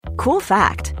Cool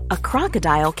fact, a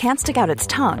crocodile can't stick out its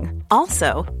tongue.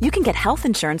 Also, you can get health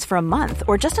insurance for a month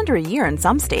or just under a year in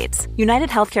some states. United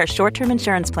Healthcare short-term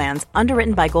insurance plans,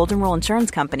 underwritten by Golden Rule Insurance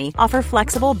Company, offer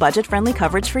flexible, budget-friendly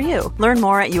coverage for you. Learn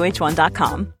more at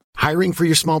uh1.com. Hiring for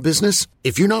your small business?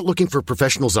 If you're not looking for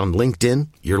professionals on LinkedIn,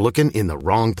 you're looking in the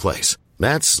wrong place.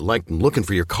 That's like looking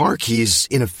for your car keys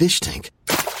in a fish tank.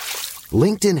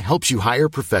 LinkedIn helps you hire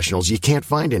professionals you can't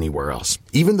find anywhere else,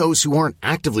 even those who aren't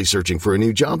actively searching for a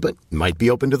new job but might be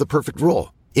open to the perfect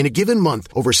role. In a given month,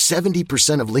 over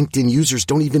 70% of LinkedIn users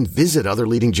don't even visit other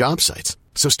leading job sites.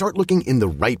 So start looking in the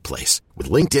right place. With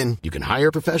LinkedIn, you can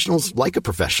hire professionals like a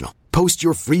professional. Post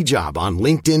your free job on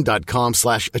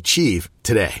linkedin.com/achieve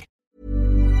today.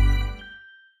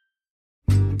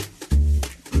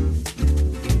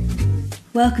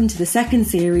 Welcome to the second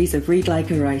series of Read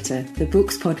Like a Writer, the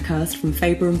books podcast from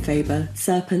Faber and Faber,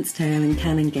 Serpent's Tail and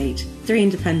Canongate, 3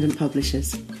 independent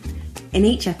publishers. In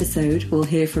each episode, we'll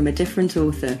hear from a different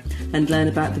author and learn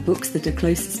about the books that are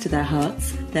closest to their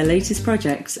hearts, their latest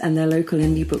projects and their local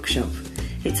indie bookshop.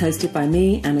 It's hosted by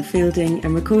me, Anna Fielding,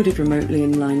 and recorded remotely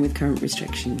in line with current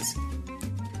restrictions.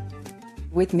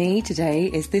 With me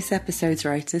today is this episode's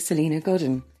writer, Selina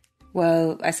Godden.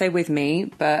 Well, I say with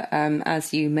me, but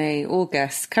as you may all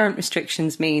guess, current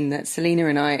restrictions mean that Selina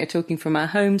and I are talking from our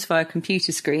homes via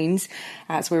computer screens,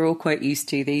 as we're all quite used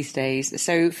to these days.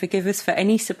 So forgive us for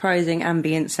any surprising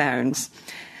ambient sounds.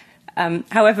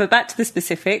 However, back to the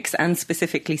specifics, and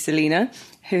specifically Selina,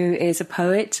 who is a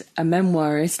poet, a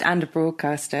memoirist and a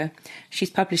broadcaster. She's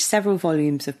published several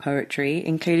volumes of poetry,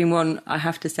 including one, I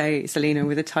have to say, Selina,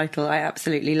 with a title I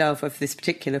absolutely love of this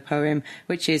particular poem,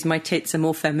 which is My Tits Are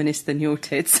More Feminist Than Your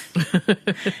Tits.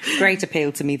 Great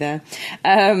appeal to me there.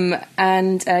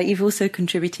 And you've also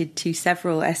contributed to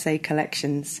several essay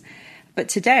collections. But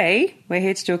today, we're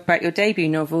here to talk about your debut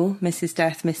novel, Mrs.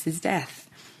 Death, Mrs. Death.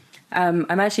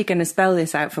 I'm actually going to spell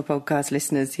this out for podcast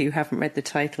listeners who haven't read the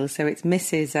title. So it's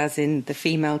Mrs. as in the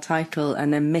female title,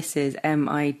 and then Mrs.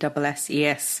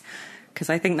 M-I-S-S-E-S, because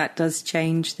I think that does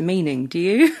change the meaning. Do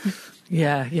you?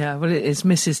 Yeah. Well, it is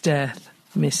Mrs. Death,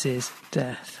 Mrs.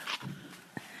 Death.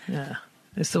 Yeah,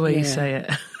 it's the way you say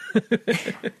it.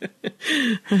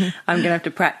 I'm going to have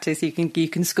to practice. You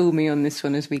can school me on this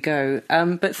one as we go.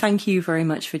 But thank you very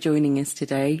much for joining us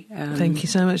today. Thank you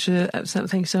so much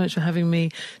for having me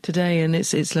today, and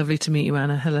it's lovely to meet you,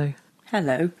 Anna.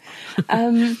 Hello.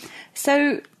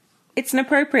 So it's an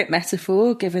appropriate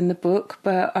metaphor given the book,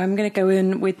 but I'm going to go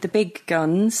in with the big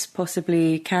guns,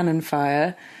 possibly cannon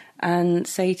fire, and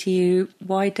say to you,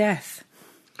 why death?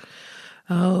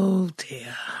 Oh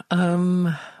dear.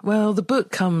 Well, the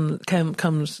book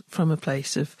comes from a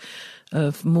place of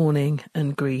mourning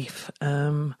and grief.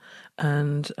 And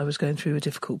I was going through a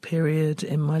difficult period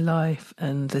in my life,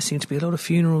 and there seemed to be a lot of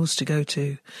funerals to go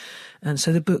to. And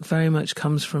so the book very much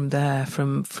comes from there,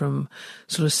 from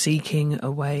sort of seeking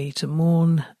a way to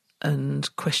mourn and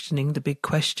questioning the big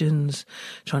questions,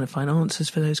 trying to find answers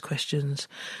for those questions.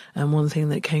 And one thing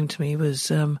that came to me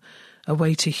was a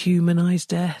way to humanise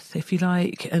death, if you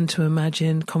like, and to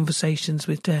imagine conversations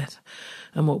with death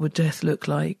and what would death look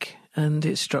like. And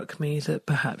it struck me that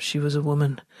perhaps she was a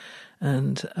woman,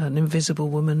 and an invisible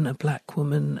woman, a black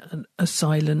woman, a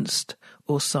silenced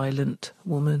or silent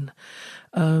woman.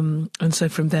 And so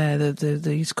from there,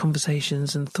 these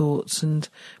conversations and thoughts and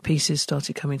pieces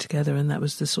started coming together, and that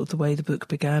was the sort of the way the book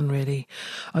began, really.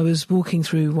 I was walking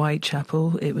through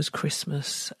Whitechapel. It was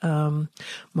Christmas.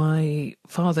 My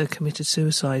father committed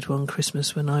suicide one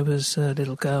Christmas when I was a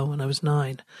little girl, when I was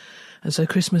 9. And so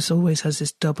Christmas always has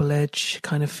this double-edged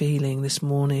kind of feeling, this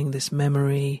mourning, this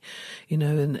memory, and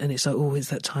it's like always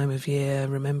that time of year,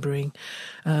 remembering.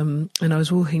 And I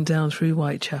was walking down through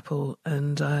Whitechapel,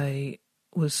 and I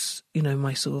was,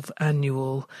 my sort of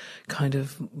annual kind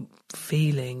of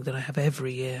feeling that I have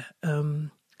every year.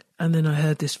 And then I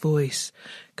heard this voice,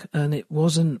 and it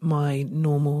wasn't my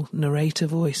normal narrator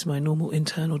voice, my normal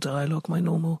internal dialogue,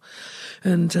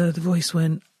 and the voice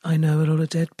went, I know a lot of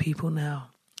dead people now.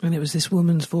 And it was this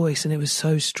woman's voice, and it was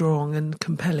so strong and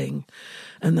compelling.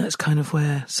 And that's kind of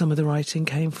where some of the writing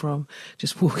came from,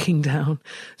 just walking down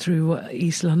through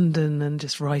East London and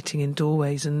just writing in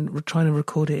doorways and trying to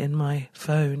record it in my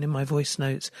phone, in my voice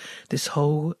notes, this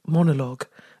whole monologue,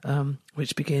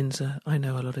 which begins, I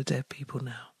know a lot of dead people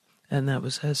now. And that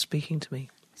was her speaking to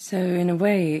me. So in a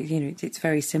way, it's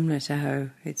very similar to how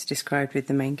it's described with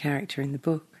the main character in the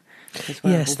book as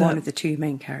well. Yes, one of the two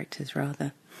main characters,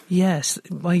 rather. Yes,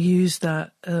 I used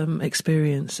that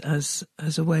experience as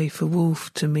a way for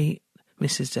Woolf to meet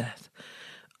Mrs. Death,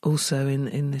 also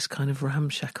in this kind of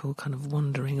ramshackle, kind of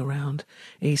wandering around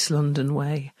East London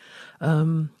way.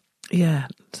 And Yeah,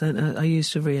 so I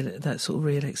used that sort of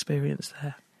real experience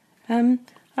there.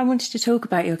 I wanted to talk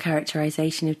about your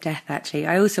characterisation of death, actually.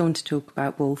 I also want to talk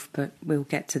about Woolf, but we'll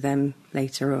get to them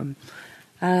later on.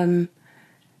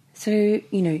 So,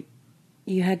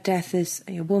 you had death as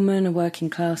a woman, a working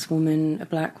class woman, a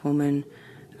black woman.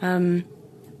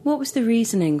 What was the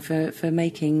reasoning for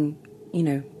making,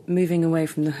 moving away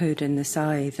from the hood and the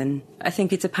scythe? And I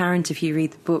think it's apparent if you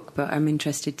read the book, but I'm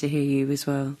interested to hear you as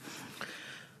well.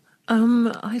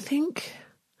 I think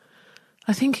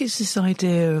it's this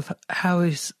idea of how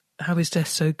is death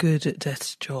so good at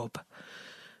death's job,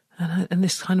 and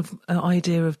this kind of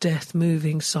idea of death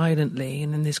moving silently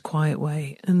and in this quiet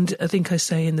way. And I think I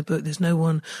say in the book, there's no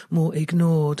one more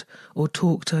ignored or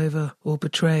talked over or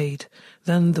betrayed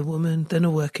than the woman, than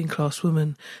a working class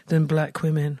woman, than black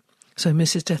women. So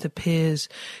Mrs. Death appears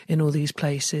in all these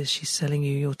places. She's selling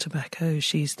you your tobacco.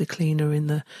 She's the cleaner in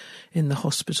the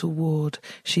hospital ward.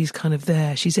 She's kind of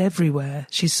there. She's everywhere.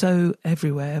 She's so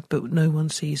everywhere, but no one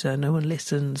sees her. No one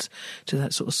listens to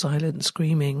that sort of silent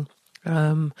screaming.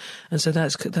 And so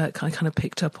that I kind of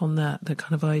picked up on that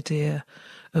kind of idea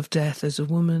of death as a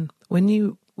woman. When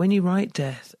you write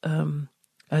death,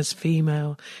 as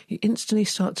female, you instantly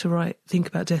start to think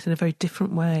about death in a very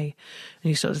different way, and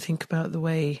you start to think about the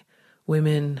way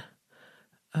women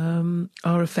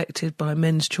are affected by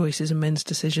men's choices and men's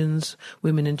decisions,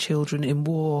 women and children in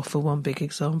war, for one big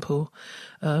example,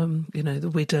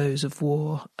 the widows of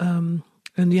war.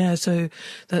 So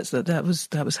that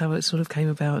was how it sort of came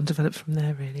about and developed from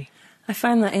there, really. I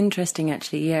found that interesting,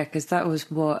 actually, because that was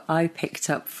what I picked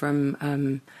up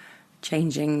from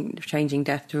changing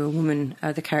death to a woman.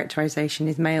 The characterisation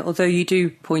is male, although you do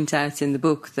point out in the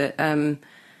book that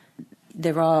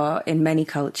there are, in many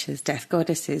cultures, death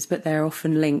goddesses, but they're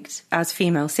often linked, as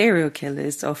female serial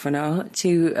killers often are,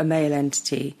 to a male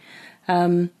entity.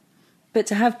 But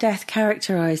to have death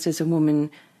characterised as a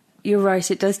woman, you're right,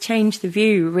 it does change the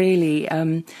view, really.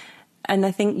 And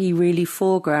I think you really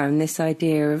foreground this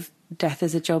idea of death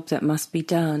as a job that must be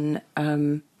done,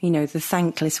 the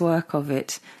thankless work of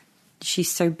it.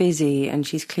 She's so busy and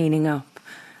she's cleaning up.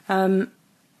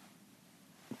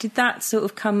 Did that sort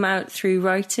of come out through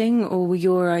writing, or were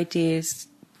your ideas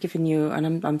given you,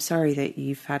 and I'm sorry that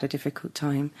you've had a difficult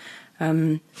time.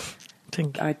 I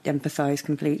empathise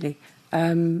completely.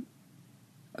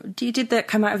 Did that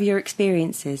come out of your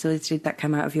experiences, or did that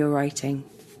come out of your writing?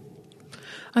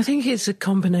 I think it's a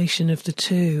combination of the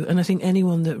two, and I think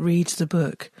anyone that reads the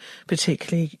book,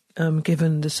 particularly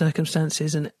given the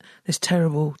circumstances and this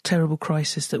terrible, terrible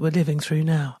crisis that we're living through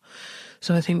now.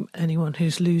 So I think anyone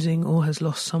who's losing or has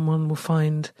lost someone will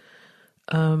find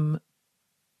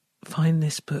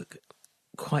this book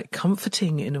quite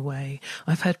comforting in a way.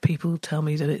 I've had people tell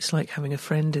me that it's like having a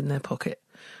friend in their pocket,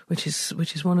 which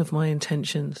is one of my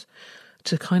intentions,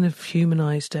 to kind of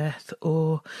humanise death,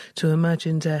 or to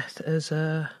imagine death as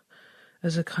a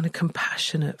kind of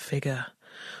compassionate figure.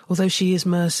 Although she is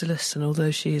merciless, and although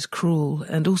she is cruel,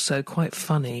 and also quite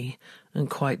funny and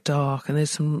quite dark, and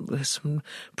there's some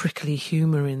prickly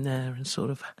humour in there, and sort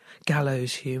of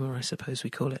gallows humour, I suppose we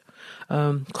call it,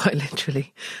 quite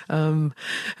literally. But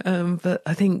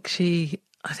I think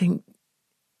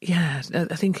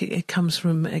it comes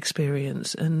from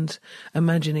experience and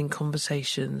imagining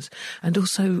conversations, and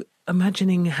also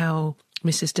imagining how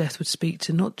Mrs. Death would speak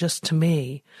to, not just to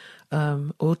me,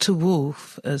 or to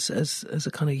Woolf as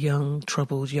a kind of young,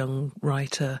 troubled young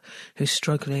writer who's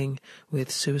struggling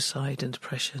with suicide and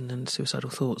depression and suicidal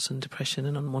thoughts and depression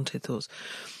and unwanted thoughts,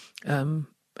 and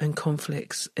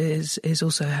conflicts, is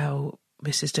also how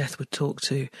Mrs. Death would talk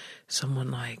to someone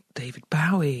like David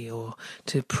Bowie, or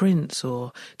to Prince,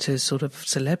 or to sort of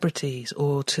celebrities,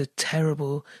 or to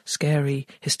terrible, scary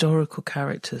historical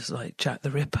characters like Jack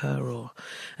the Ripper.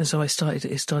 And so it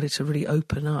started to really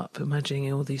open up,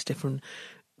 imagining all these different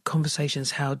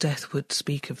conversations, how death would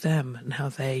speak of them and how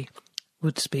they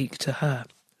would speak to her.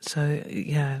 So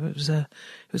yeah, it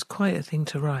was quite a thing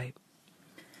to write.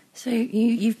 So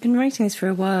you've been writing this for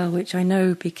a while, which I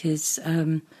know because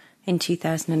in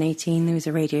 2018, there was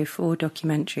a Radio 4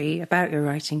 documentary about your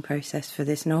writing process for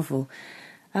this novel.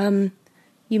 You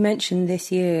mentioned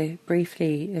this year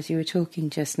briefly as you were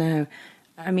talking just now.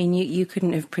 I mean, you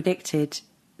couldn't have predicted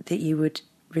that you would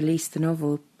release the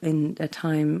novel in a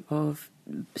time of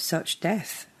such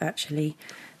death, actually.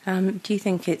 Do you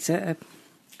think it's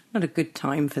not a good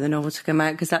time for the novel to come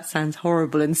out, because that sounds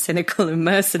horrible and cynical and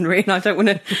mercenary, and I don't want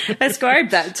to ascribe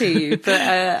that to you,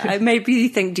 but do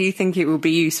you think it will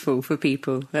be useful for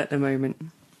people at the moment?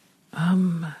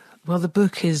 Well, the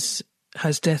book has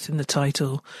death in the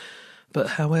title, But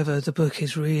however, the book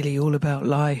is really all about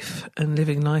life and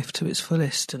living life to its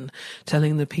fullest and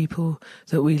telling the people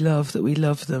that we love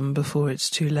them before it's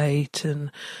too late.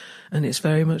 And it's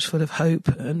very much full of hope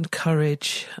and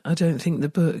courage. I don't think the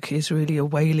book is really a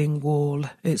wailing wall.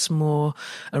 It's more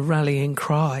a rallying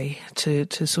cry to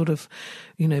sort of,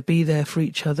 be there for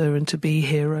each other and to be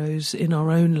heroes in our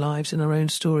own lives, in our own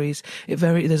stories.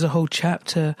 There's a whole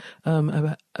chapter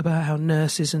about how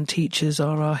nurses and teachers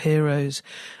are our heroes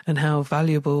and how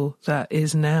valuable that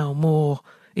is now,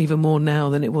 even more now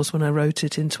than it was when I wrote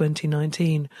it in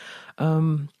 2019.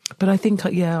 But I think,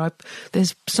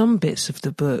 there's some bits of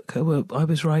the book I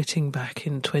was writing back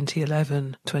in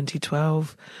 2011,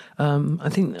 2012. I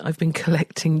think I've been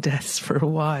collecting deaths for a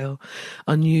while.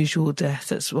 Unusual death.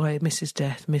 That's why Mrs.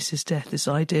 Death, this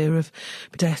idea of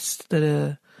deaths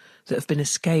that have been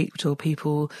escaped or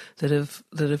people that have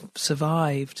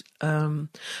survived. And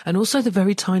also the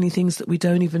very tiny things that we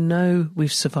don't even know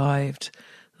we've survived.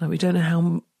 Like we don't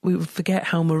know we forget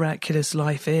how miraculous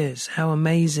life is, how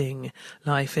amazing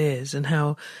life is, and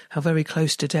how very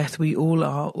close to death we all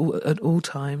are at all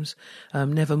times,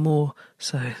 never more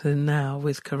so than now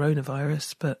with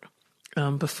coronavirus. But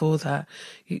before that,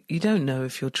 you don't know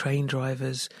if your train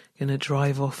driver's going to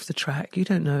drive off the track. You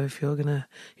don't know if your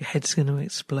head's going to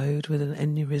explode with an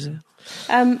aneurysm.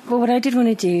 Well, what I did want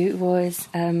to do was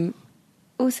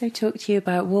also talk to you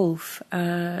about Woolf,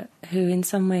 who in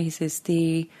some ways is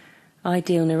the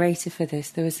ideal narrator for this.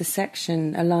 There was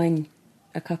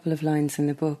a couple of lines in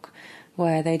the book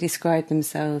where they describe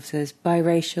themselves as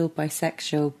biracial,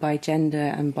 bisexual,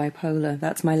 bigender and bipolar.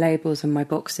 That's my labels and my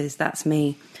boxes, that's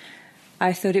me.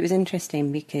 I thought it was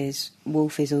interesting because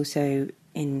Woolf is also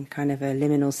in kind of a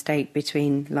liminal state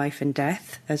between life and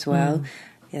death as well.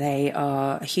 They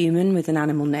are a human with an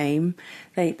animal name.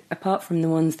 Apart from the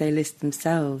ones they list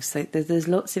themselves, so there's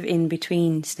lots of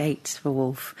in-between states for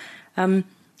Woolf.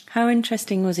 How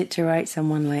interesting was it to write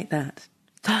someone like that?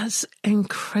 That's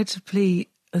incredibly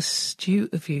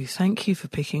astute of you. Thank you for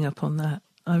picking up on that.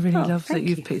 I really love that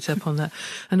you've picked up on that.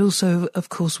 And also, of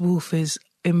course, Woolf is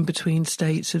in between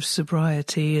states of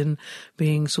sobriety and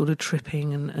being sort of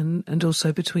tripping and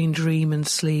also between dream and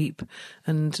sleep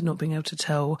and not being able to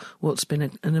tell what's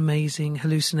been an amazing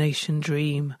hallucination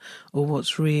dream or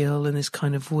what's real, and this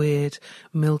kind of weird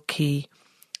milky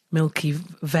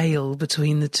veil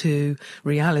between the two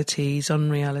realities,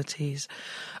 unrealities.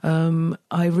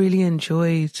 I really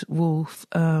enjoyed Woolf,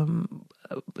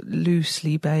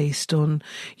 loosely based on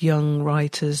young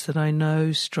writers that I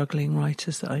know, struggling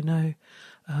writers that I know.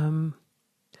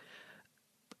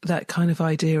 That kind of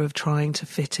idea of trying to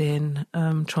fit in,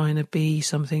 trying to be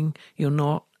something you're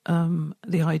not.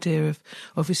 The idea of,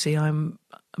 obviously I'm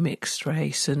mixed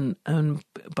race and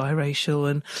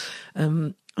biracial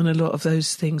and a lot of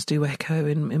those things do echo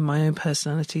in my own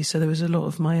personality. So there was a lot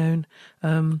of my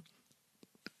own,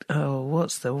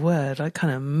 what's the word? I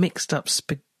kind of mixed up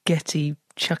spaghetti,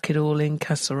 chuck it all in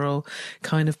casserole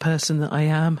kind of person that I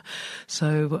am.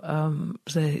 So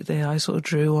I sort of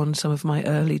drew on some of my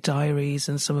early diaries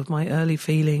and some of my early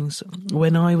feelings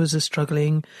when I was a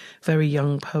struggling, very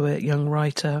young poet, young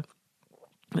writer.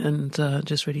 And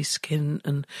just really skin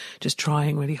and just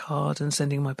trying really hard and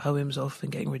sending my poems off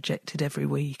and getting rejected every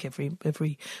week,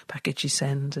 every package you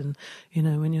send. And,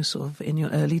 when you're sort of in your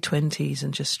early 20s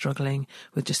and just struggling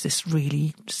with just this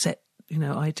really set,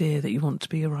 idea that you want to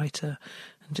be a writer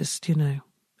and just,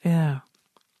 yeah.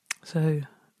 So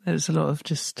there's a lot of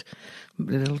just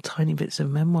little tiny bits of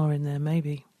memoir in there,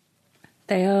 maybe.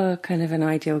 They are kind of an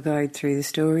ideal guide through the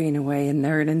story in a way, and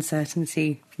their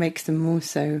uncertainty makes them more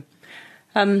so.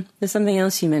 There's something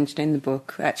else you mentioned in the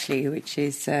book, actually, which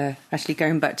is actually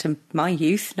going back to my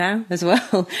youth now as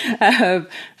well.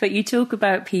 But you talk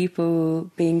about people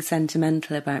being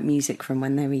sentimental about music from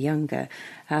when they were younger.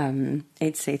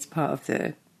 It's part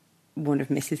of one of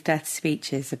Mrs. Death's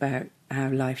speeches about how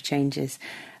life changes.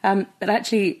 But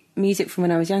actually, music from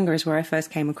when I was younger is where I first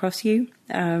came across you,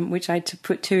 which I had to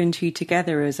put two and two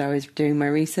together as I was doing my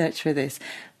research for this.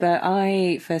 But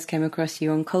I first came across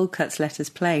you on Coldcut's Let Us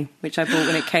Play, which I bought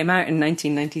when it came out in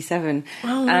 1997.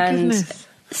 Oh, my goodness.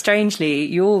 Strangely,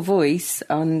 your voice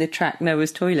on the track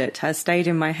Noah's Toilet has stayed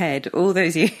in my head all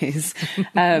those years.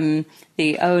 Let's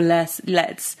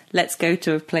go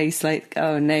to a place like,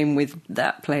 name with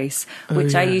that place,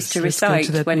 which I used to recite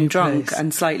when drunk place.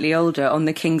 And slightly older on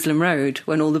the Kingsland Road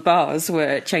when all the bars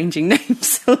were changing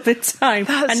names all the time.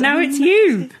 Now it's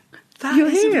you. That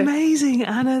is amazing,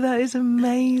 Anna. That is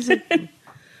amazing.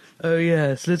 Oh,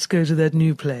 yes, let's go to that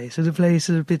new place, and a place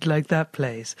a bit like that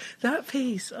place. That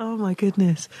piece, oh my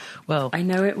goodness. Well, I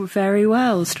know it very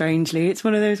well, strangely. It's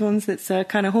one of those ones that's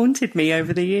kind of haunted me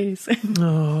over the years.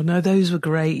 oh, no, those were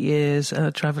great years,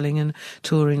 travelling and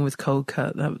touring with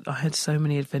Coldcut. I had so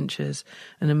many adventures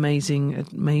and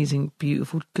amazing,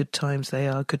 beautiful, good times they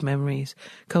are, good memories.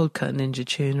 Coldcut and Ninja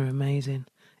Tune are amazing.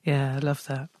 Yeah, I love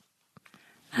that.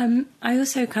 I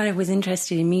also kind of was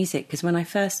interested in music because when I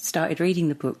first started reading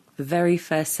the book, the very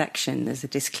first section, there's a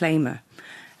disclaimer.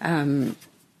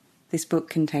 This book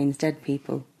contains dead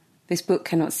people. This book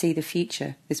cannot see the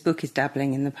future. This book is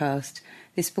dabbling in the past.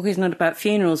 This book is not about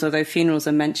funerals, although funerals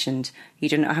are mentioned. You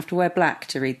do not have to wear black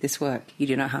to read this work. You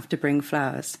do not have to bring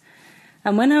flowers.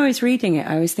 And when I was reading it,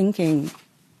 I was thinking,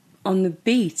 on the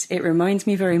beat, it reminds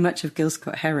me very much of Gil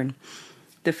Scott-Heron.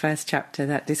 The first chapter,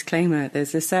 that disclaimer,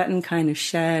 there's a certain kind of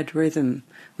shared rhythm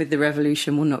with The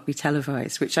Revolution Will Not Be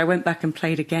Televised, which I went back and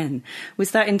played again.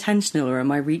 Was that intentional or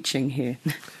am I reaching here?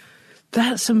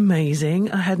 That's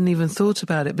amazing. I hadn't even thought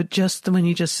about it, but just when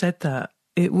you just said that,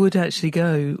 it would actually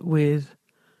go with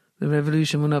The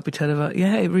Revolution Will Not Be Televised.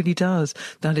 Yeah, it really does.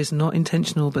 That is not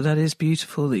intentional, but that is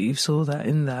beautiful that you saw that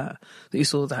in that you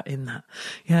saw that in that.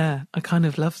 Yeah, I kind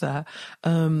of love that.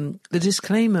 The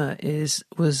disclaimer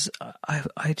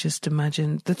I just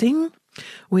imagined the thing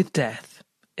with death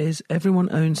is everyone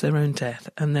owns their own death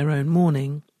and their own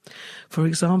mourning. For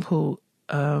example,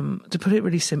 to put it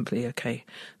really simply, okay,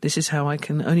 this is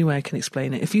only way I can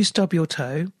explain it. If you stub your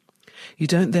toe, you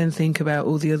don't then think about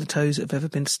all the other toes that have ever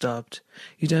been stubbed.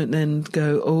 You don't then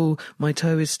go, oh, my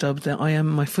toe is stubbed,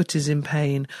 my foot is in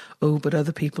pain, oh, but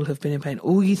other people have been in pain.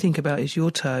 All you think about is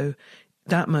your toe,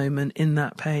 that moment in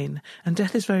that pain. And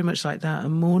death is very much like that,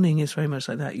 and mourning is very much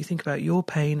like that. You think about your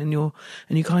pain and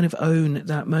you kind of own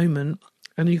that moment,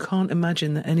 and you can't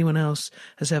imagine that anyone else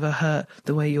has ever hurt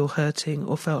the way you're hurting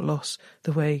or felt loss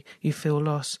the way you feel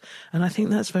loss. And I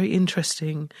think that's very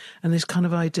interesting, and this kind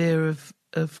of idea of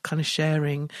kind of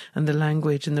sharing and the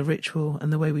language and the ritual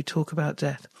and the way we talk about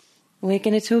death. We're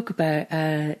going to talk about,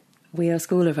 we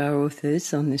ask all of our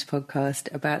authors on this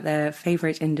podcast about their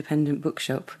favourite independent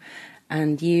bookshop.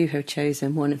 And you have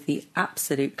chosen one of the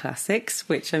absolute classics,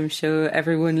 which I'm sure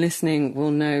everyone listening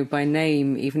will know by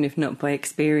name, even if not by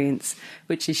experience,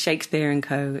 which is Shakespeare &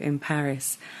 Co. in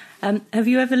Paris. Have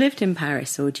you ever lived in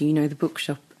Paris, or do you know the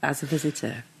bookshop as a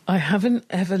visitor? I haven't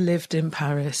ever lived in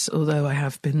Paris, although I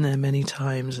have been there many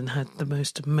times and had the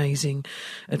most amazing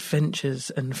adventures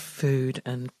and food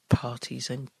and parties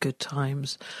and good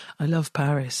times. I love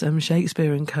Paris.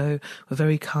 Shakespeare & Co. were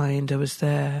very kind. I was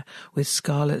there with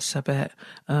Scarlett Sabet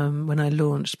when I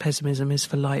launched Pessimism is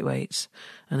for Lightweights,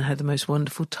 and I had the most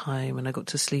wonderful time, and I got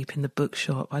to sleep in the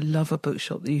bookshop. I love a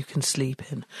bookshop that you can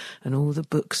sleep in and all the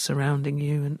books surrounding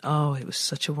you, and it was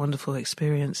such a wonderful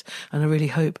experience. And I really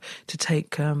hope to take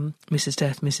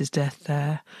Mrs. Death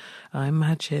there. I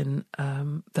imagine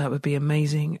that would be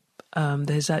amazing.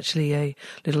 There's actually a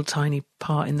little tiny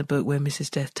part in the book where Mrs.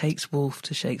 Death takes Wolfe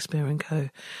to Shakespeare & Co.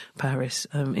 Paris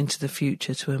into the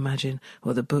future to imagine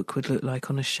what the book would look like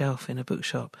on a shelf in a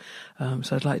bookshop.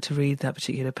 So I'd like to read that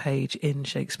particular page in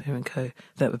Shakespeare & Co.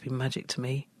 That would be magic to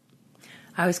me.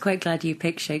 I was quite glad you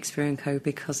picked Shakespeare & Co.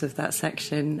 because of that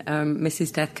section.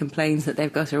 Mrs. Death complains that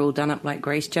they've got her all done up like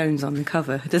Grace Jones on the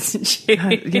cover, doesn't she?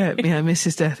 Yeah,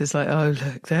 Mrs. Death is like, oh,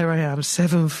 look, there I am,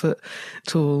 7 foot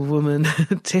tall woman,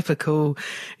 typical,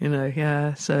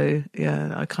 yeah. So,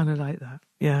 yeah, I kind of like that,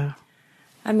 yeah.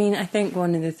 I mean, I think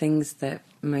one of the things that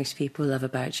most people love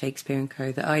about Shakespeare &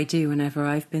 Co. that I do whenever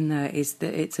I've been there is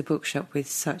that it's a bookshop with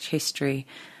such history.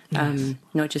 Yes.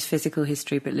 Not just physical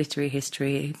history, but literary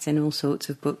history. It's in all sorts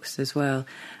of books as well.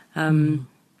 Who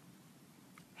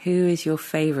is your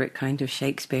favourite kind of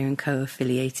Shakespeare & Co.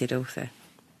 affiliated author?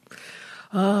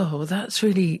 Oh, that's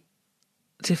really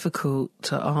difficult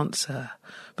to answer.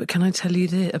 But can I tell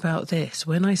you about this?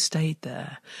 When I stayed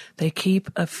there, they keep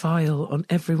a file on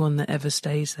everyone that ever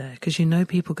stays there, because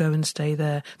people go and stay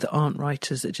there that aren't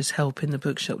writers, that just help in the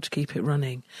bookshop to keep it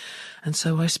running. And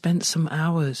so I spent some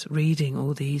hours reading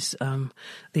all these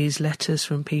letters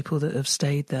from people that have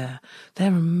stayed there. They're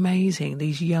amazing.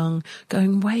 These young,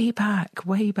 going way back,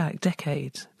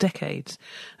 decades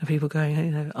of people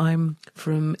going, I'm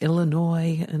from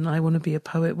Illinois and I want to be a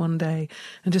poet one day.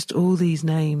 And just all these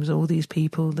names, all these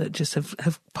people that just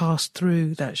have passed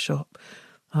through that shop.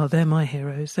 Oh, they're my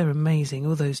heroes. They're amazing.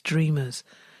 All those dreamers.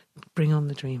 Bring on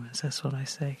the dreamers, that's what I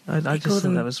say. I just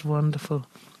thought that was wonderful.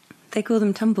 They call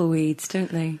them tumbleweeds,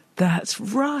 don't they? That's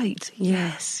right.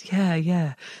 Yes.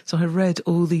 Yeah. So I read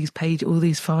all these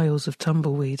files of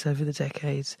tumbleweeds over the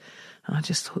decades. And I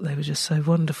just thought they were just so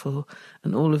wonderful.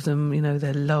 And all of them, you know,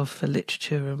 their love for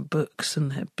literature and books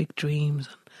and their big dreams.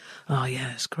 And,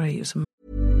 it's great. It's amazing.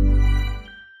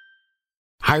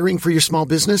 Hiring for your small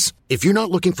business? If you're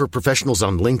not looking for professionals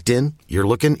on LinkedIn, you're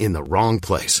looking in the wrong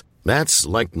place. That's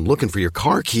like looking for your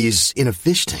car keys in a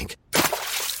fish tank.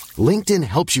 LinkedIn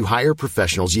helps you hire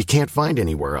professionals you can't find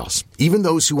anywhere else, even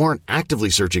those who aren't actively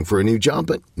searching for a new job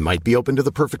but might be open to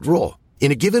the perfect role.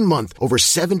 In a given month, over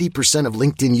 70% of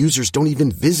LinkedIn users don't even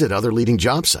visit other leading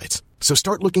job sites. So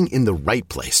start looking in the right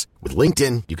place. With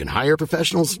LinkedIn, you can hire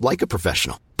professionals like a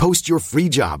professional. Post your free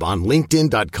job on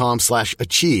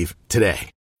linkedin.com/achieve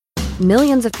today.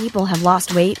 Millions of people have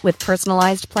lost weight with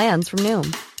personalized plans from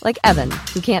Noom. Like Evan,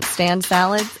 who can't stand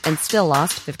salads and still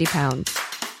lost 50 pounds.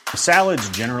 Salads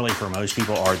generally for most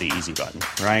people are the easy button,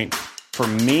 right? For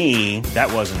me, that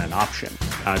wasn't an option.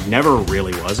 I never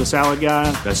really was a salad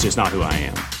guy. That's just not who I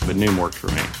am. But Noom worked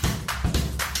for me.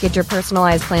 Get your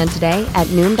personalized plan today at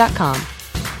Noom.com.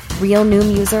 Real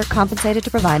Noom user compensated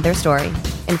to provide their story.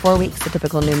 In 4 weeks, the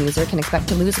typical Noom user can expect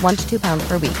to lose 1 to 2 pounds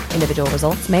per week. Individual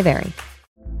results may vary.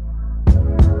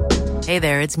 Hey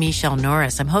there, it's Michelle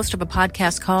Norris. I'm host of a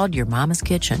podcast called Your Mama's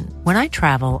Kitchen. When I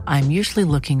travel, I'm usually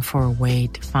looking for a way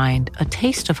to find a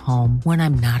taste of home when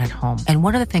I'm not at home. And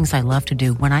one of the things I love to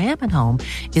do when I am at home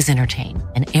is entertain.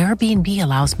 And Airbnb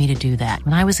allows me to do that.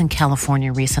 When I was in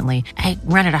California recently, I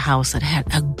rented a house that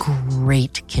had a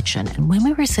great kitchen. And when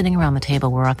we were sitting around the table,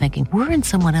 we were all thinking, we're in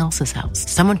someone else's house.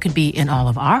 Someone could be in all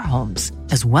of our homes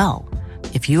as well.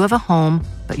 If you have a home,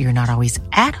 but you're not always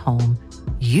at home,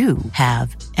 you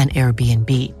have an Airbnb.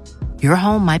 Your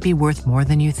home might be worth more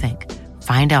than you think.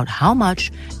 Find out how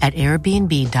much at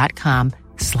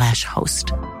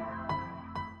airbnb.com/host.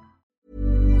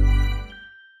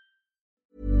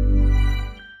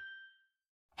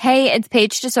 Hey, it's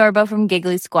Paige DeSorbo from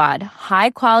Giggly Squad.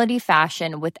 High quality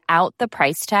fashion without the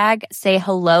price tag. Say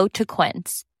hello to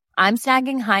Quince. I'm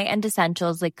snagging high-end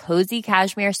essentials like cozy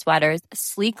cashmere sweaters,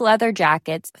 sleek leather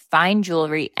jackets, fine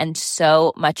jewelry, and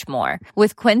so much more.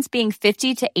 With Quince being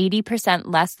 50 to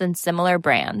 80% less than similar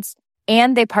brands.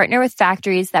 And they partner with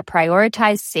factories that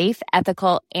prioritize safe,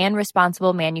 ethical, and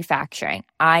responsible manufacturing.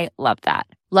 I love that.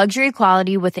 Luxury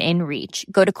quality within reach.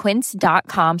 Go to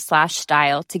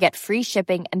quince.com/style to get free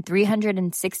shipping and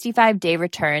 365-day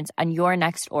returns on your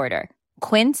next order.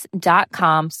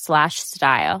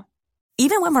 Quince.com/style.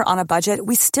 Even when we're on a budget,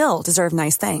 we still deserve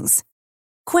nice things.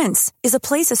 Quince is a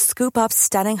place to scoop up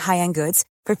stunning high-end goods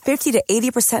for 50 to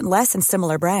 80% less than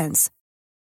similar brands.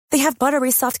 They have buttery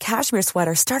soft cashmere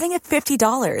sweaters starting at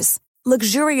 $50,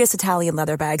 luxurious Italian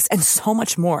leather bags, and so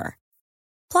much more.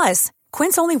 Plus,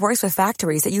 Quince only works with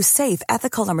factories that use safe,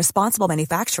 ethical, and responsible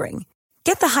manufacturing.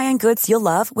 Get the high-end goods you'll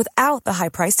love without the high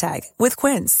price tag with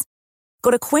Quince.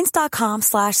 Go to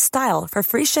quince.com/style for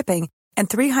free shipping and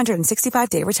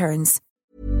 365-day returns.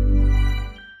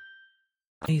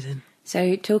 Amazing.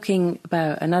 So, talking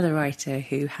about another writer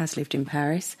who has lived in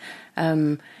Paris,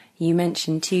 you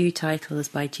mentioned 2 titles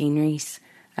by Jean Rhys.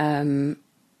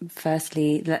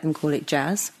 Firstly, Let Them Call It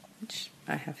Jazz, which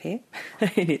I have here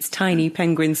in its tiny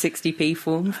penguin 60p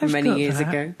form from many years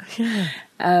ago,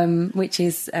 which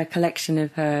is a collection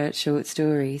of her short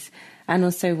stories, and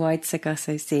also Wide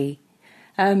Sargasso Sea.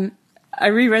 I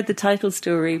reread the title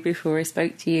story before I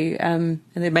spoke to you, and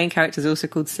the main character is also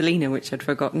called Selena, which I'd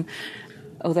forgotten,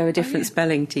 although a different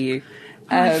spelling to you.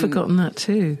 I've forgotten that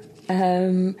too.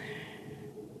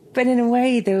 But in a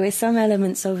way, there were some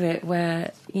elements of it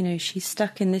where, you know, she's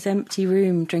stuck in this empty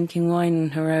room drinking wine on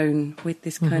her own with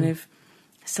this kind of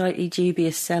slightly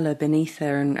dubious cellar beneath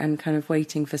her and kind of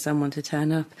waiting for someone to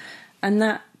turn up. And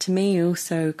that, to me,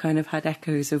 also kind of had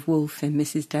echoes of Woolf in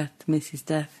Mrs.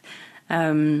 Death.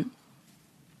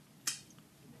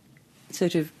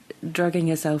 Sort of drugging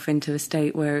herself into a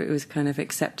state where it was kind of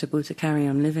acceptable to carry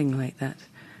on living like that.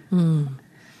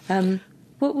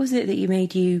 What was it that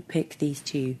made you pick these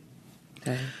 2,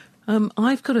 though?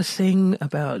 I've got a thing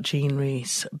about Jean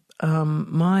Rhys.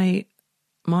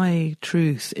 My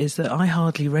truth is that I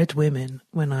hardly read women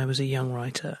when I was a young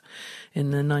writer. In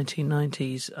the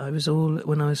 1990s,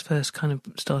 when I was first kind of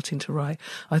starting to write,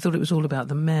 I thought it was all about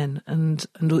the men. And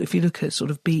if you look at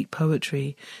sort of beat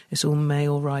poetry, it's all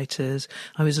male writers.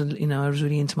 I was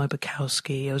really into my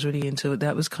Bukowski. I was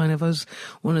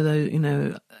one of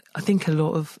those, I think a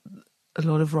lot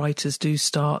of writers do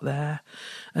start there.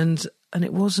 And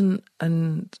it wasn't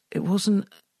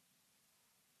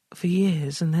for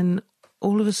years. And then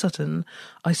all of a sudden,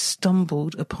 I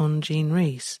stumbled upon Jean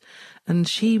Rhys. And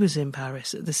she was in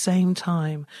Paris at the same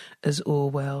time as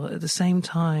Orwell, at the same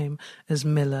time as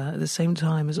Miller, at the same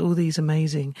time as all these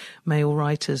amazing male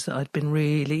writers that I'd been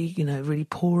really, really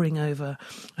poring over.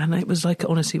 And it was like,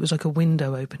 honestly, it was like a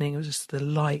window opening. It was just the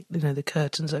light, the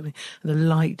curtains opening, and the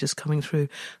light just coming through. And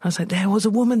I was like, there was a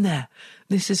woman there.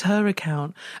 This is her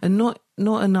account. And not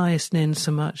Anais Nin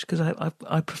so much, because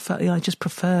I just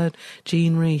preferred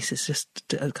Jean Rhys. It's just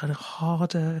kind of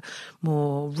harder,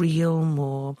 more real,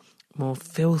 more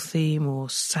filthy, more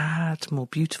sad, more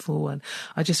beautiful. And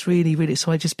I just really,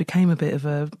 so I just became a bit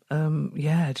of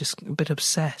just a bit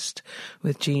obsessed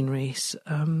with Jean Rhys.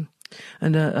 And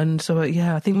so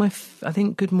I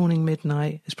think Good Morning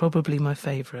Midnight is probably my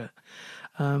favourite.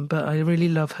 But I really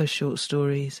love her short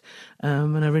stories,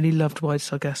 and I really loved Wide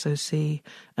Sargasso Sea,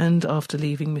 and After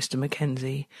Leaving Mr.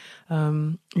 Mackenzie.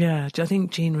 I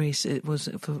think Jean Rhys was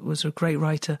a great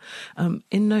writer.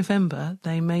 In November,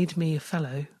 they made me a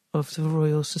fellow of the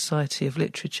Royal Society of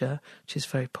Literature, which is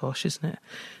very posh, isn't it?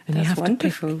 And that's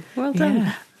wonderful. Well done.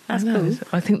 Yeah. That's cool.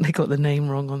 I think they got the name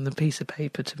wrong on the piece of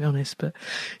paper, to be honest. But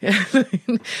yeah.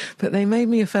 But they made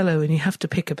me a fellow, and you have to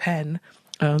pick a pen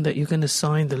that you're going to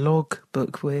sign the log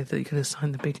book with, that you're going to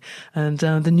sign the big... And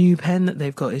the new pen that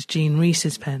they've got is Jean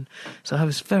Rhys's pen. So I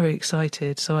was very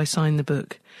excited. So I signed the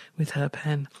book with her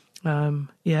pen.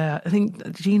 I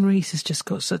think Jean Rhys has just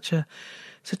got such a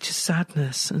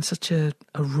sadness and such a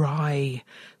wry,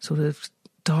 sort of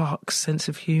dark sense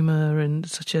of humour, and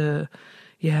such a...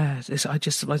 I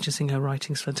just think her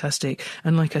writing's fantastic.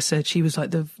 And like I said, she was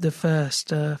like the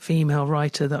first female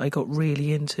writer that I got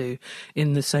really into,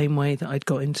 in the same way that I'd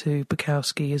got into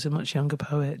Bukowski as a much younger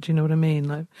poet. Do you know what I mean?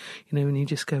 Like, when you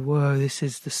just go, whoa, this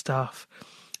is the stuff.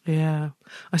 Yeah.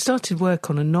 I started work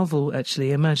on a novel,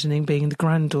 actually, imagining being the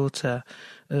granddaughter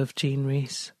of Jean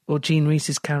Rhys, or Jean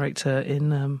Rhys's character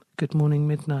in Good Morning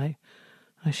Midnight.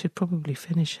 I should probably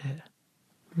finish it.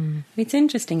 It's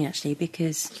interesting, actually,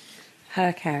 because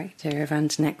her character of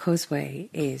Antoinette Cosway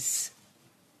is,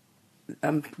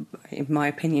 in my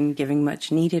opinion, giving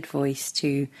much needed voice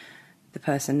to the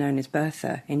person known as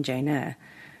Bertha in Jane Eyre.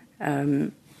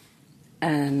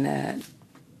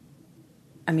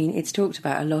 It's talked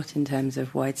about a lot in terms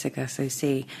of Wide Sargasso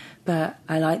Sea, but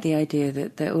I like the idea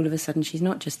that all of a sudden she's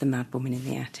not just the mad woman in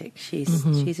the attic.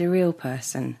 She's a real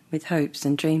person with hopes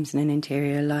and dreams and an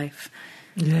interior life.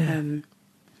 Yeah.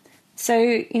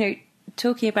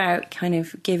 Talking about kind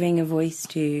of giving a voice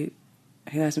to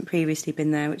who hasn't previously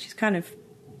been there, which is kind of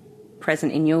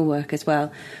present in your work as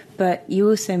well. But you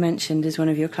also mentioned as one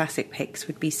of your classic picks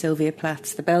would be Sylvia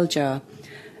Plath's The Bell Jar.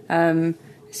 Whereas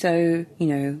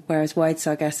Wide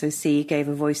Sargasso Sea gave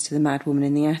a voice to the mad woman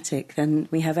in the attic, then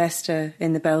we have Esther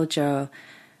in The Bell Jar,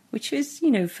 which is,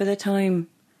 for the time,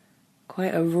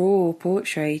 quite a raw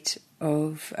portrait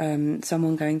of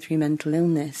someone going through mental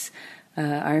illness.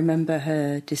 I remember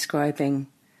her describing,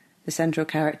 the central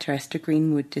character Esther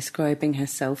Greenwood describing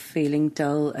herself feeling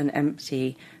dull and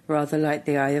empty, rather like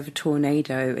the eye of a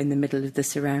tornado in the middle of the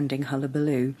surrounding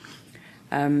hullabaloo,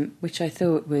 which I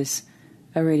thought was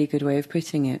a really good way of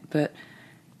putting it. But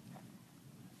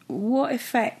what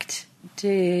effect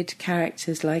did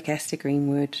characters like Esther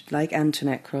Greenwood, like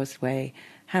Antoinette Cosway,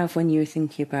 have when you were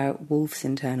thinking about Woolf's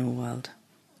internal world?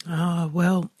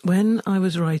 Well, when I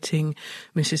was writing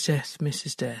Mrs.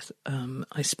 Death,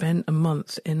 I spent a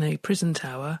month in a prison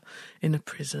tower, in a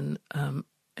prison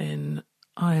in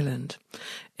Ireland,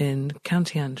 in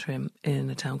County Antrim,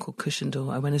 in a town called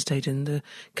Cushendall. I went and stayed in the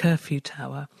Curfew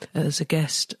Tower as a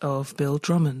guest of Bill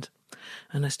Drummond.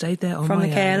 And I stayed there on my own. From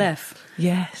the KLF?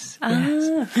 Yes.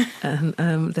 And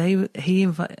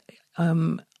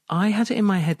I had it in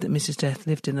my head that Mrs. Death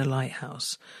lived in a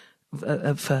lighthouse.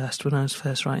 At first, when I was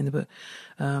first writing the book,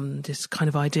 this kind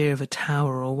of idea of a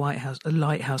tower or a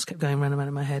lighthouse kept going round and round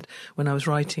in my head when I was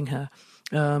writing her.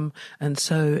 And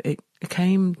so it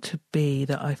came to be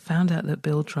that I found out that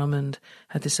Bill Drummond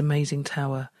had this amazing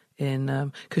tower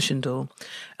in Cushendall,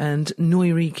 and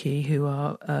Neu Riki, who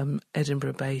are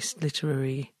Edinburgh-based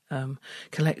literary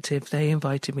collective, they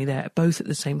invited me there, both at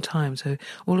the same time. So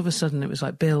all of a sudden it was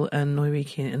like Bill and Neu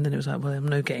Riki, and then it was like, well, I'm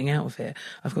no getting out of it.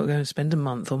 I've got to go and spend a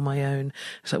month on my own.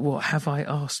 It's like, what have I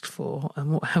asked for?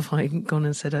 And what have I gone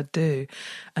and said I'd do?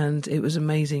 And it was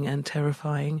amazing and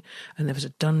terrifying. And there was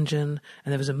a dungeon,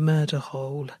 and there was a murder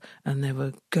hole, and there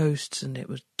were ghosts, and it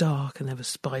was dark, and there were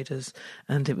spiders,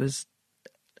 and it was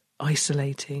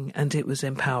isolating, and it was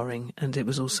empowering, and it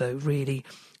was also really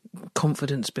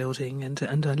confidence building, and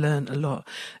I learned a lot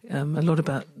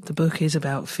about, the book is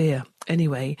about fear,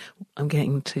 Anyway, I'm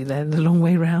getting to there. The long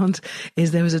way round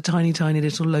is there was a tiny, tiny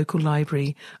little local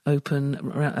library open,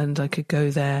 and I could go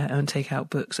there and take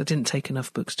out books. I didn't take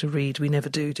enough books to read. We never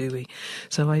do we?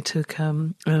 So I took,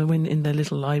 went in their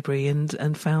little library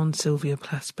and found Sylvia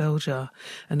Plath's Bell Jar,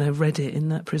 and I read it in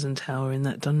that prison tower, in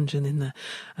that dungeon,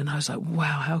 and I was like,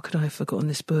 wow, how could I have forgotten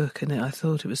this book? And I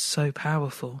thought it was so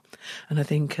powerful. And I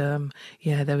think,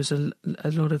 there was a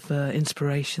lot of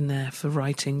inspiration there for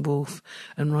writing Wolf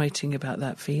and writing about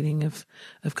that feeling of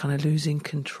kind of losing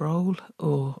control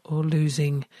or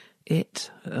losing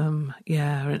it, and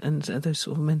those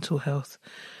sort of mental health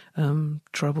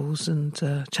troubles and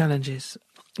challenges.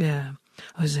 Yeah,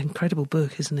 it was an incredible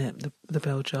book, isn't it? The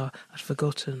Bell Jar. I'd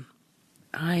forgotten.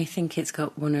 I think it's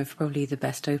got one of probably the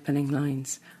best opening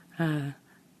lines. The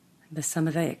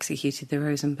summer they executed the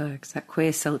Rosenbergs, that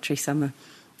queer, sultry summer.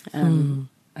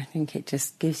 I think it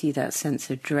just gives you that sense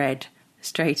of dread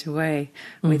straight away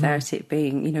without it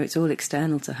being, it's all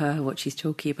external to her, what she's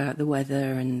talking about, the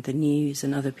weather and the news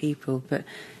and other people, but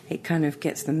it kind of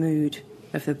gets the mood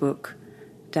of the book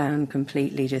down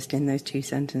completely just in those 2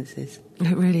 sentences.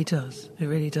 It really does,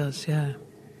 yeah.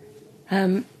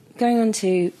 Going on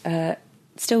to,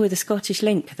 still with a Scottish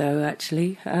link though,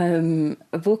 actually,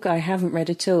 a book I haven't read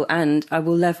at all, and I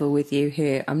will level with you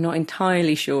here, I'm not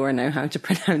entirely sure I know how to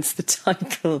pronounce the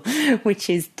title, which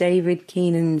is David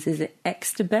Keenan's, is it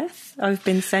Exterbeth, I've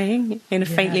been saying, in a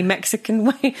faintly Mexican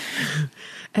way.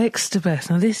 Exterbeth.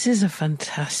 Now, this is a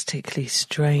fantastically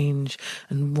strange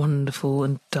and wonderful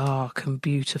and dark and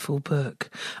beautiful book.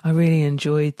 I really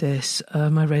enjoyed this.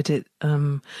 I read it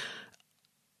in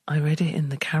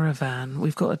the caravan.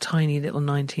 We've got a tiny little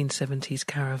 1970s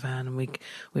caravan, and we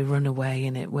run away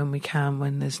in it when we can,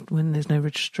 when there's no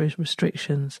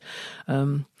restrictions.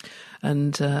 And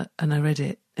I read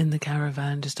it in the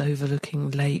caravan, just overlooking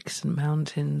lakes and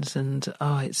mountains, and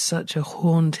it's such a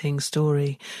haunting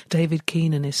story. David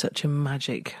Keenan is such a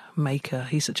magic maker.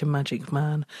 He's such a magic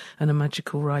man and a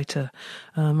magical writer.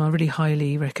 I really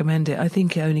highly recommend it. I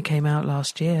think it only came out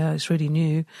last year. It's really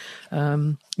new.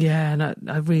 And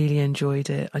I really enjoyed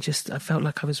it. I felt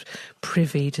like I was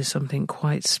privy to something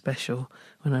quite special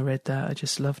when I read that. I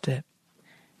just loved it.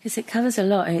 Because it covers a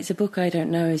lot, and it's a book I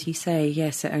don't know, as you say.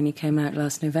 Yes, it only came out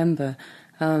last November.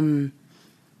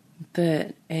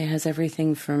 But it has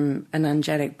everything from an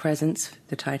angelic presence,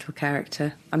 the title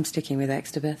character. I'm sticking with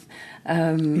Exterbeth.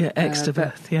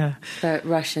 Exterbeth, But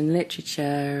Russian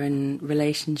literature and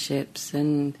relationships,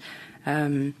 and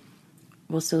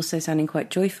was also sounding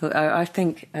quite joyful. I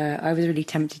think I was really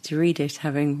tempted to read it,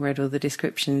 having read all the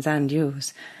descriptions and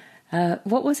yours.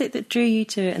 What was it that drew you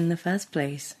to it in the first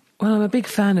place? Well, I'm a big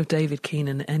fan of David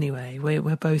Keenan anyway.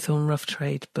 We're both on Rough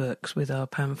Trade Books with our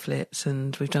pamphlets,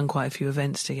 and we've done quite a few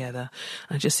events together.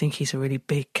 I just think he's a really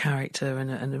big character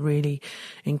and a really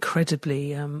incredibly,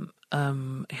 he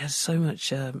has so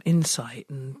much insight,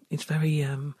 and it's very,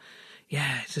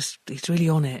 he's really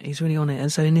on it.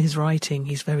 And so in his writing,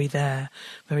 he's very there,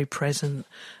 very present.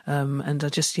 And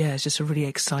it's just a really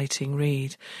exciting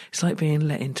read. It's like being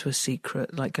let into a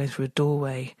secret, like going through a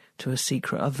doorway to a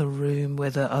secret other room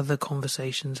where the other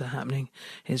conversations are happening.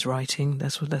 His writing,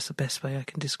 that's the best way I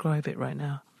can describe it right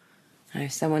now.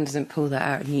 If someone doesn't pull that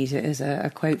out and use it as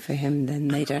a quote for him, then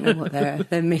they don't know what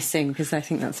they're missing, because I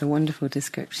think that's a wonderful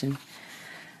description.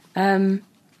 And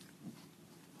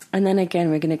then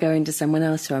again, we're going to go into someone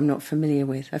else who I'm not familiar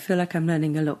with. I feel like I'm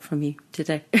learning a lot from you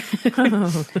today.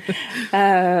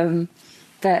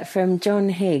 But from John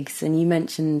Higgs, and you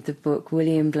mentioned the book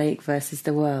William Blake versus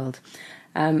the World.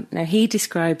 Now, he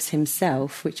describes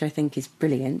himself, which I think is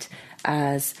brilliant,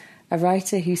 as a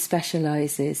writer who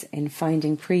specialises in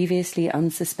finding previously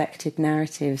unsuspected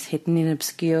narratives hidden in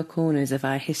obscure corners of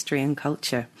our history and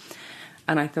culture.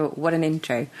 And I thought, what an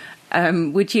intro.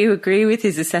 Would you agree with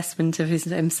his assessment of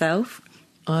himself?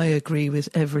 I agree with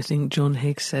everything John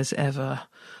Higgs says ever.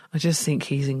 I just think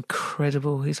he's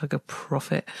incredible. He's like a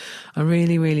prophet. I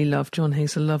really, really love John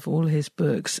Higgs. I love all his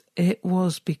books. It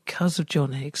was because of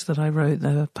John Higgs that I wrote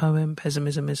the poem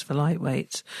Pessimism is for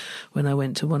Lightweights when I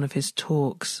went to one of his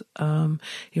talks.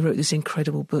 He wrote this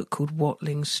incredible book called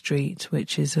Watling Street,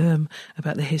 which is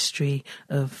about the history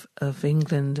of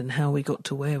England and how we got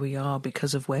to where we are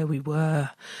because of where we were.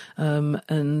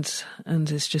 And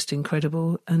it's just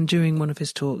incredible. And during one of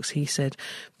his talks, he said,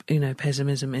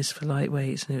 pessimism is for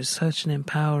lightweights, and it was such an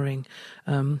empowering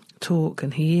talk,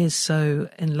 and he is so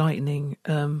enlightening,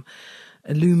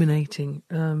 illuminating.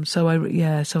 He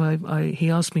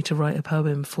asked me to write a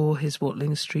poem for his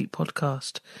Watling Street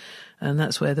podcast, and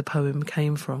that's where the poem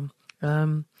came from.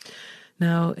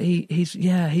 Now he's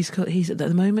at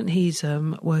the moment he's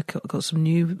got some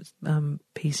new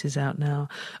pieces out now.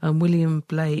 William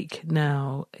Blake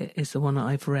now is the one that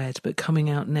I've read, but coming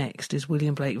out next is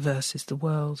William Blake versus the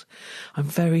World. I'm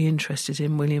very interested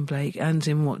in William Blake and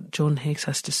in what John Higgs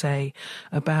has to say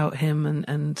about him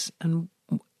and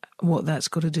what that's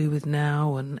got to do with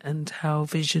now and how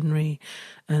visionary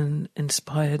and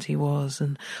inspired he was.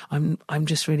 And I'm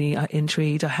just really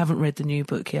intrigued. I haven't read the new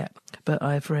book yet, but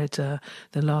I've read the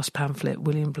last pamphlet,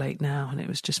 William Blake Now, and it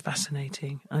was just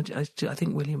fascinating. I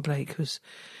think William Blake was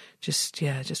just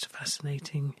a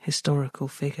fascinating historical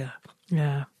figure.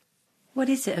 Yeah. What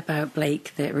is it about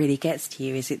Blake that really gets to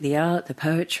you? Is it the art, the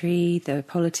poetry, the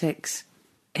politics?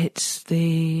 It's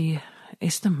the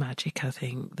magic, I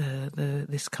think.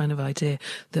 This kind of idea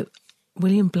that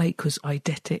William Blake was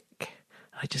eidetic.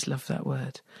 I just love that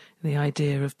word. The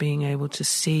idea of being able to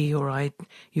see your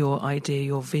idea,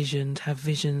 your vision, to have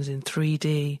visions in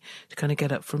 3D, to kind of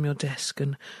get up from your desk.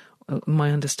 And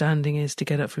my understanding is to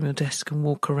get up from your desk and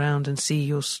walk around and see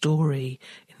your story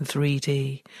in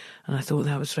 3D. And I thought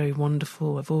that was very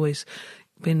wonderful. I've always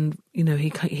been,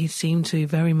 he seemed to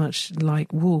very much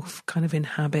like Woolf kind of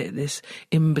inhabit this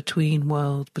in-between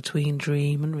world between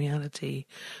dream and reality,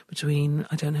 between,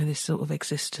 I don't know, this sort of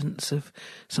existence of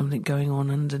something going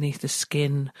on underneath the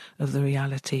skin of the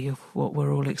reality of what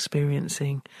we're all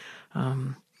experiencing.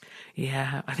 I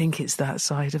think it's that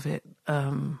side of it.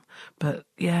 But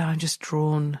yeah, I'm just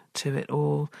drawn to it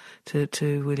all,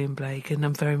 to William Blake, and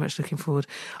I'm very much looking forward.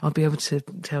 I'll be able to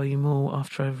tell you more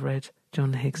after I've read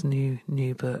John Higgs'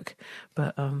 new book.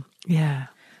 But yeah.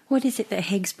 What is it that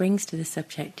Higgs brings to the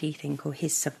subject, do you think, or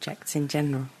his subjects in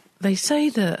general? They say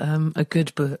that a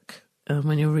good book,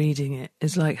 when you're reading it,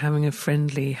 is like having a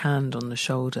friendly hand on the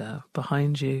shoulder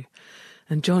behind you.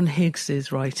 And John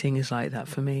Higgs' writing is like that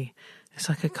for me. It's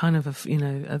like a kind of of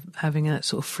having that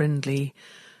sort of friendly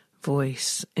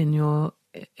voice and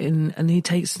he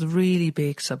takes the really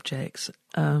big subjects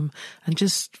and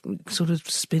just sort of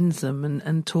spins them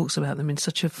and talks about them in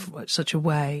such a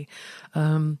way.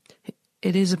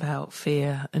 It is about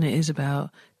fear, and it is about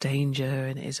danger,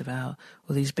 and it is about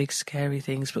all these big scary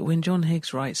things. But when John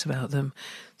Higgs writes about them,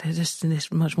 they're just in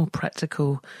this much more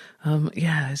practical. I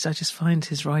just find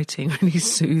his writing really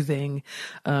soothing.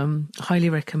 Highly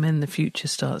recommend The Future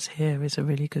Starts Here is a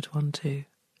really good one too.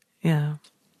 Yeah.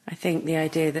 I think the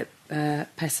idea that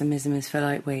pessimism is for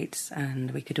lightweights and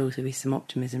we could also be some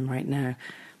optimism right now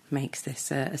makes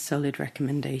this a solid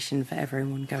recommendation for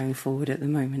everyone going forward at the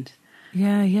moment.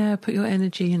 Yeah, put your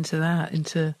energy into that,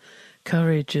 into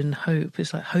courage and hope.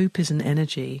 It's like hope is an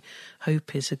energy.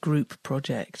 Hope is a group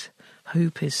project.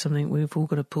 Hope is something we've all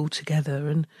got to pull together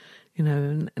and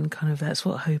kind of that's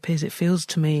what hope is. It feels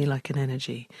to me like an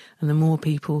energy. And the more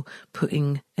people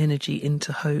putting energy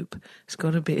into hope, it's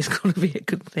got to be a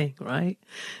good thing, right?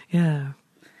 Yeah.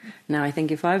 Now, I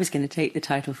think if I was going to take the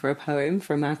title for a poem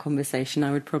from our conversation,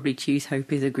 I would probably choose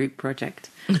Hope is a Group Project.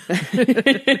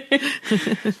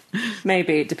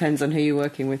 Maybe it depends on who you're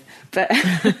working with. But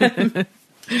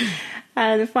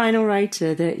the final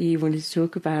writer that you wanted to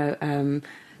talk about,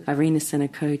 Irina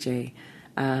Senakoje,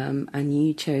 and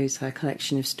you chose her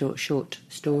collection of short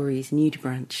stories,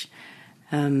 Nudibranch.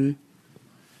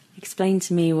 Explain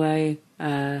to me why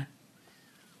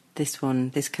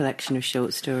this collection of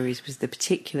short stories was the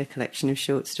particular collection of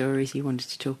short stories you wanted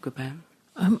to talk about.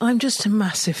 I'm just a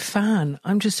massive fan.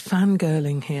 I'm just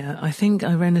fangirling here. I think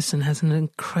Irenison has an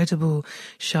incredible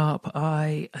sharp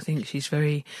eye. I think she's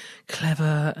very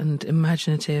clever and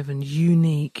imaginative and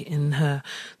unique in the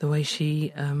way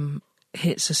she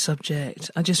hits a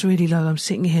subject. I just really love. I'm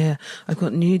sitting here. I've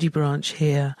got Nudibranch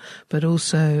here, but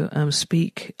also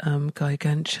Speak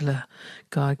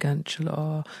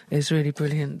Gargantua is really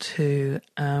brilliant too,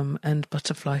 and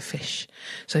Butterfly Fish.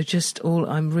 So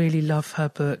I really love her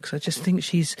books. I just think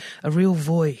she's a real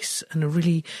voice and a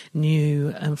really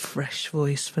new and fresh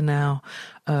voice for now.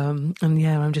 And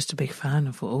yeah, I'm just a big fan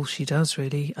of all she does.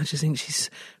 Really, I just think she's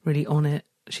really on it.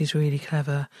 She's really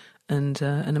clever and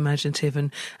imaginative,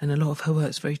 and a lot of her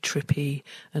work's very trippy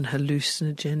and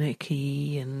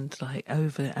hallucinogenic-y and like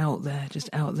out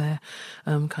there,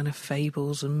 kind of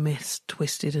fables and myths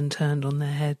twisted and turned on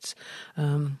their heads.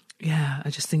 I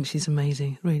just think she's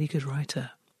amazing, really good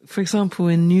writer. For example,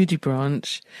 in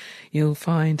Nudibranch, you'll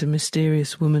find a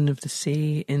mysterious woman of the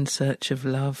sea in search of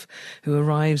love who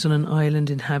arrives on an island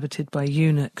inhabited by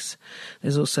eunuchs.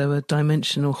 There's also a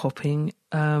dimensional hopping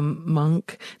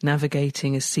monk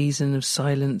navigating a season of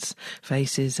silence,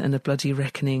 faces, and a bloody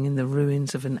reckoning in the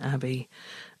ruins of an abbey.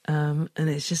 And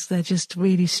they're just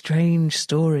really strange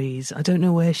stories. I don't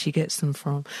know where she gets them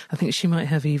from. I think she might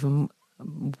have even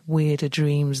weirder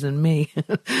dreams than me.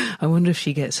 I wonder if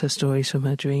she gets her stories from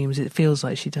her dreams. It feels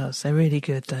like she does. They're really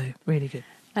good, though. Really good.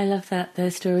 I love that,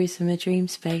 those stories from a dream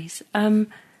space.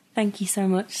 Thank you so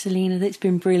much, Selina. It's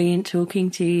been brilliant talking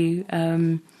to you.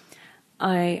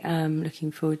 I am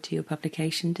looking forward to your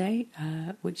publication date,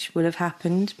 which will have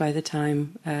happened by the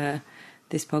time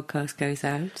this podcast goes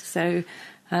out. So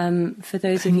for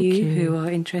those of you who are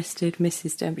interested,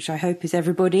 Mrs. Death, which I hope is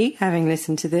everybody having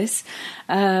listened to this,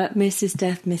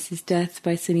 Mrs. Death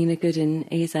by Selina Gooden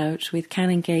is out with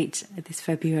Canongate this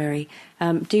February.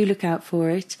 Do look out for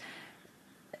it.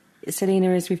 Selina,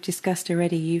 as we've discussed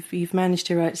already, you've managed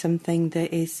to write something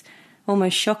that is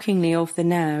almost shockingly of the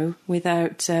now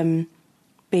without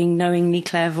being knowingly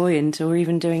clairvoyant or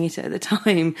even doing it at the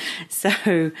time.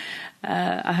 So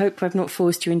I hope I've not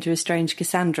forced you into a strange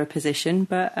Cassandra position,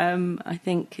 but I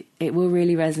think it will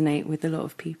really resonate with a lot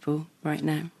of people right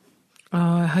now. Oh,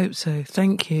 I hope so.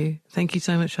 Thank you. Thank you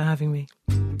so much for having me.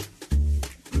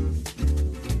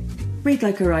 Read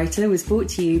Like a Writer was brought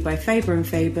to you by Faber &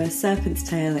 Faber, Serpent's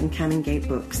Tail and Canongate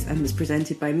Books and was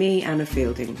presented by me, Anna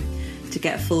Fielding. To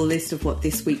get a full list of what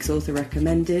this week's author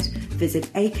recommended, visit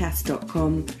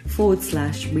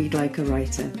acast.com/Read Like a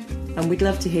Writer. And we'd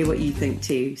love to hear what you think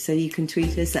too, so you can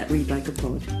tweet us at Read Like a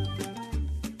Pod.